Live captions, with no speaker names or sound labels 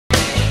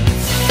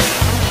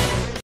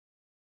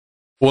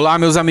Olá,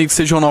 meus amigos,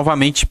 sejam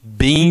novamente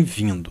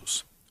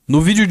bem-vindos. No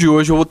vídeo de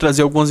hoje eu vou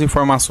trazer algumas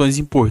informações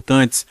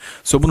importantes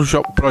sobre um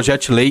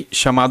projeto de lei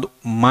chamado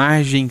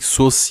Margem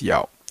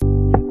Social.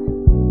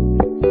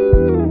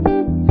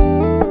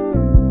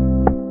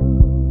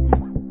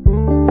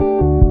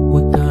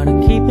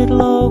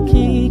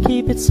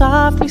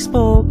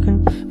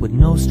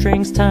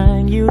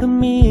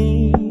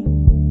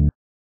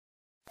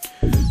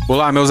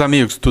 Olá, meus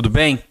amigos, tudo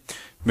bem?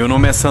 Meu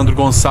nome é Sandro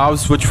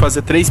Gonçalves e vou te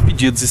fazer 3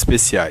 pedidos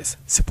especiais.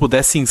 Se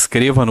puder, se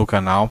inscreva no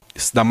canal,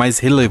 isso dá mais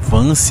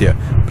relevância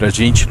para a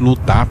gente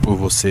lutar por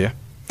você.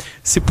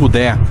 Se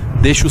puder,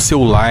 deixa o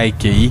seu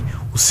like aí.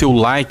 O seu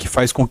like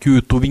faz com que o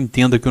YouTube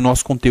entenda que o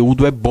nosso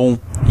conteúdo é bom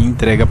e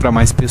entrega para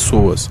mais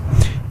pessoas.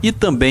 E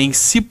também,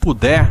 se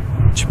puder,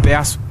 te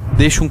peço,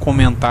 deixa um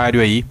comentário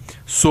aí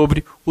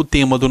sobre o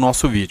tema do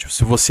nosso vídeo.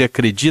 Se você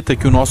acredita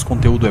que o nosso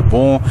conteúdo é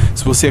bom,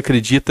 se você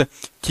acredita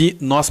que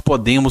nós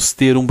podemos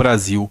ter um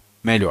Brasil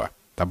melhor,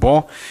 tá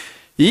bom?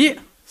 E,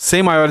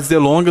 sem maiores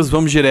delongas,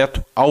 vamos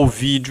direto ao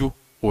vídeo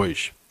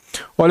hoje.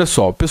 Olha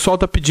só, o pessoal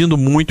está pedindo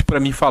muito para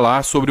mim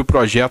falar sobre o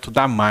projeto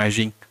da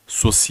margem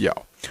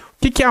social.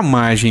 O que é a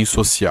margem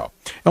social?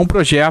 É um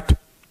projeto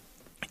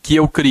que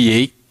eu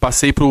criei,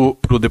 passei para o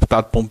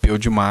deputado Pompeu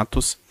de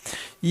Matos,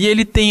 e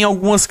ele tem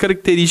algumas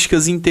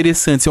características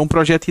interessantes. É um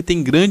projeto que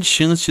tem grande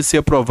chance de ser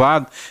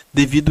aprovado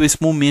devido a esse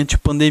momento de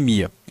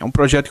pandemia. É um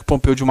projeto que o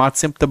Pompeu de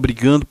Matos sempre está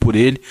brigando por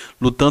ele,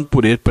 lutando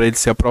por ele, para ele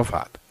ser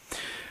aprovado.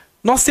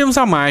 Nós temos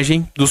a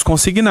margem dos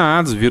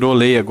consignados, virou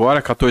lei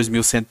agora,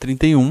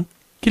 14.131,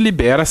 que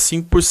libera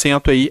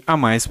 5% aí a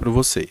mais para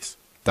vocês,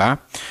 tá?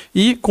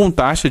 E com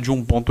taxa de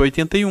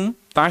 1,81,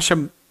 taxa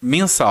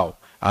mensal.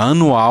 A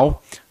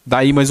anual,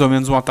 daí mais ou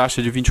menos uma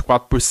taxa de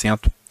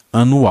 24%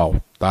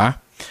 anual, tá?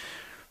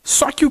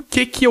 Só que o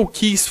que eu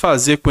quis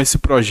fazer com esse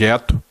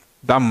projeto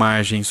da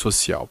margem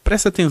social?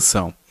 Presta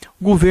atenção,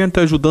 o governo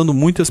está ajudando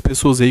muitas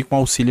pessoas aí com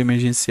auxílio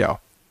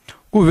emergencial.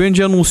 O governo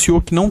já anunciou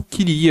que não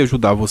queria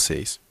ajudar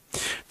vocês.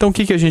 Então o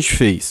que a gente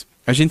fez?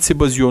 A gente se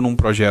baseou num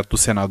projeto do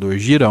senador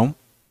Girão,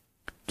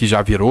 que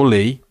já virou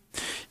lei,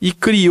 e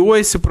criou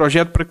esse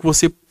projeto para que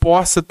você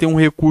possa ter um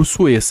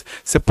recurso extra.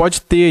 Você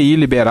pode ter aí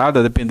liberado,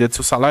 a depender do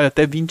seu salário,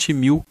 até R$20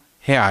 mil.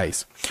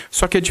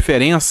 Só que a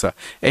diferença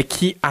é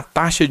que a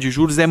taxa de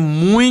juros é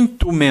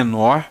muito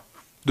menor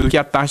do que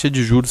a taxa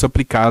de juros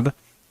aplicada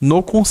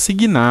no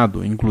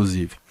consignado,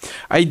 inclusive.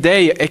 A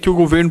ideia é que o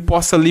governo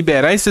possa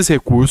liberar esses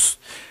recursos,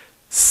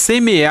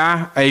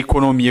 semear a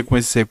economia com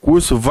esses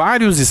recursos.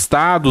 Vários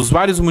estados,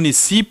 vários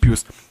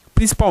municípios,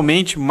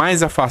 principalmente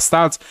mais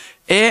afastados,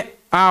 é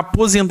a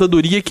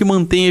aposentadoria que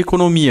mantém a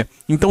economia.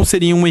 Então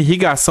seria uma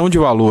irrigação de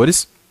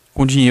valores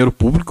com dinheiro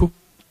público.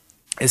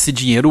 Esse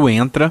dinheiro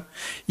entra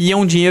e é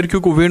um dinheiro que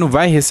o governo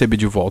vai receber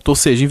de volta. Ou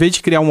seja, em vez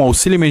de criar um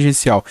auxílio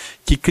emergencial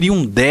que cria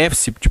um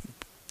déficit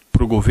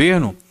para o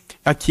governo,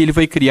 aqui ele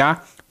vai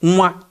criar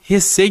uma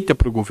receita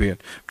para o governo.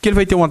 Porque ele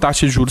vai ter uma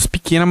taxa de juros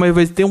pequena, mas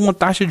vai ter uma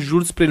taxa de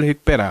juros para ele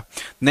recuperar.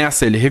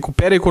 Nessa, ele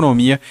recupera a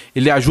economia,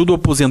 ele ajuda o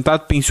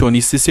aposentado,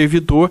 pensionista e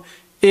servidor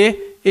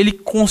e ele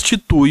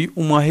constitui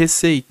uma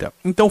receita.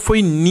 Então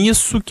foi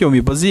nisso que eu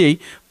me baseei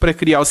para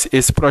criar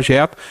esse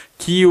projeto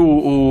que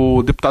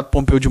o deputado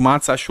Pompeu de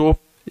Matos achou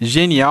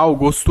genial,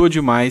 gostou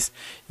demais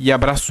e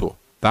abraçou,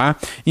 tá?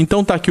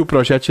 Então tá aqui o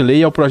projeto de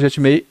lei, é o projeto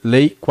de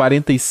lei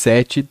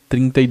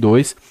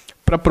 4732,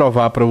 para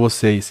provar para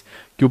vocês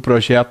que o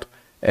projeto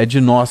é de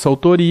nossa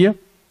autoria.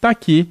 Tá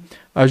aqui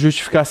a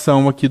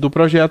justificação aqui do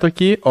projeto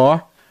aqui, ó.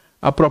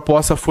 A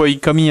proposta foi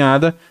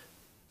encaminhada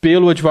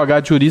pelo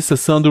advogado jurista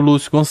Sandro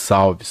Lúcio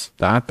Gonçalves,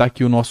 tá? Tá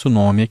aqui o nosso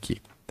nome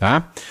aqui,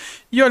 tá?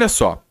 E olha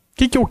só, o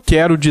que eu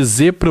quero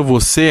dizer para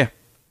você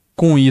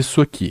com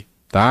isso aqui,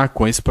 tá?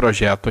 Com esse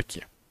projeto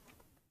aqui.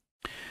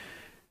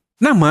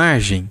 Na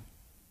margem,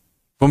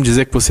 vamos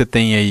dizer que você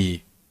tem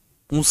aí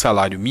um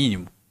salário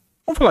mínimo.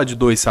 Vamos falar de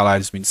 2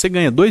 salários mínimos. Você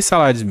ganha 2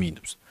 salários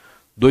mínimos,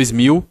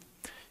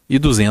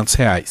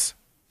 R$2.200,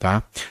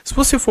 tá? Se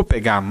você for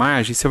pegar a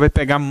margem, você vai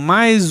pegar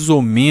mais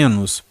ou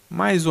menos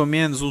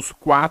uns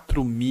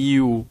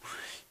 4.000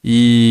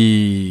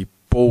 e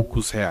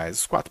poucos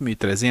reais,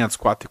 4.300,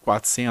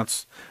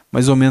 4.400,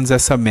 mais ou menos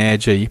essa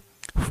média aí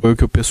foi o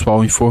que o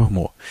pessoal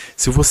informou.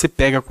 Se você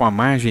pega com a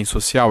margem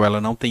social,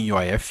 ela não tem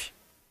IOF,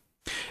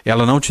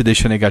 ela não te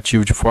deixa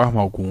negativo de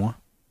forma alguma.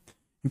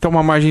 Então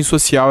uma margem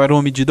social era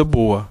uma medida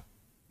boa,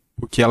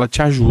 porque ela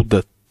te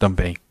ajuda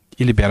também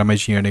e libera mais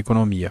dinheiro na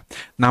economia.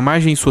 Na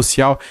margem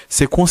social,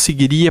 você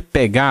conseguiria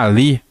pegar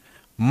ali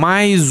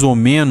mais ou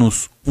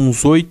menos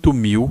uns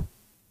R$8.600,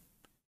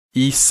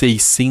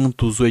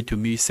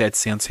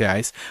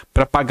 R$8.700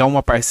 para pagar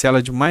uma parcela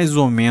de mais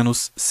ou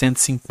menos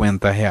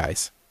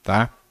R$150,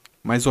 tá?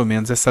 Mais ou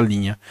menos essa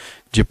linha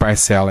de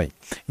parcela aí.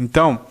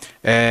 Então,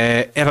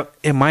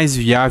 é mais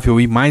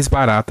viável e mais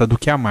barata do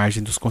que a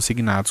margem dos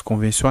consignados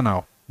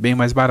convencional. Bem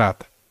mais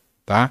barata,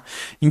 tá?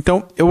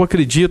 Então, eu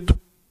acredito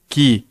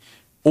que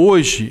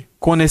hoje,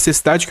 com a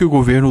necessidade que o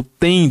governo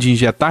tem de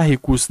injetar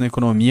recursos na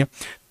economia,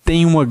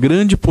 tem uma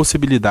grande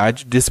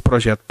possibilidade desse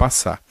projeto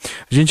passar.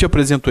 A gente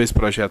apresentou esse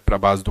projeto para a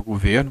base do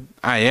governo.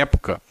 À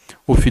época,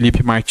 o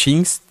Felipe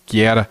Martins,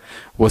 que era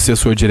o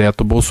assessor direto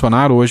do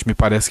Bolsonaro, hoje me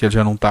parece que ele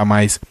já não está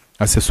mais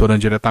assessorando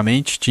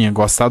diretamente, tinha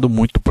gostado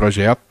muito do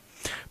projeto.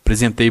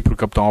 Apresentei para o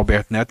capitão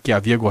Alberto Neto, que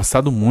havia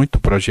gostado muito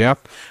do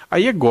projeto.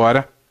 Aí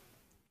agora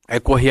é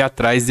correr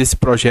atrás desse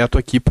projeto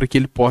aqui para que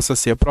ele possa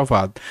ser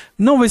aprovado.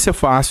 Não vai ser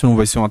fácil, não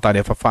vai ser uma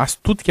tarefa fácil.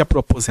 Tudo que é para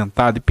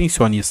aposentado e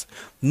pensionista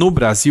no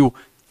Brasil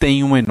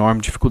tem uma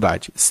enorme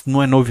dificuldade. Isso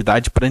não é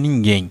novidade para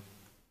ninguém,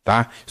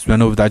 tá? Isso não é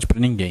novidade para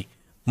ninguém.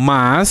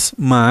 Mas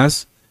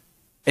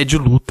é de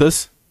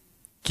lutas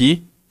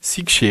que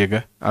se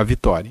chega à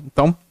vitória.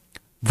 Então,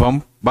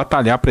 vamos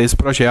batalhar para esse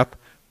projeto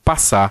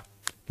passar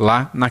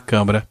lá na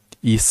Câmara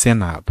e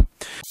Senado.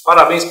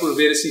 Parabéns por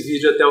ver esse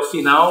vídeo até o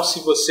final.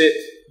 Se você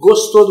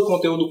gostou do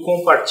conteúdo,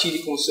 compartilhe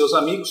com os seus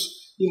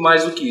amigos. E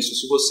mais do que isso,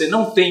 se você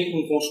não tem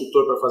um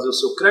consultor para fazer o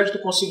seu crédito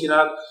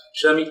consignado,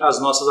 chame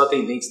as nossas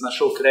atendentes na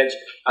Show Cred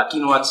aqui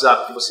no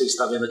WhatsApp que você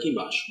está vendo aqui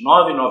embaixo.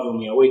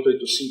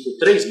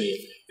 991688536.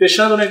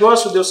 Fechando o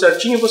negócio, deu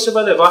certinho, você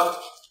vai levar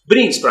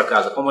brindes para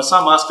casa, como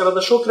essa máscara da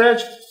Show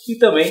Cred e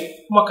também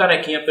uma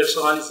canequinha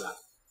personalizada.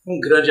 Um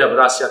grande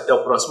abraço e até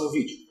o próximo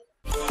vídeo.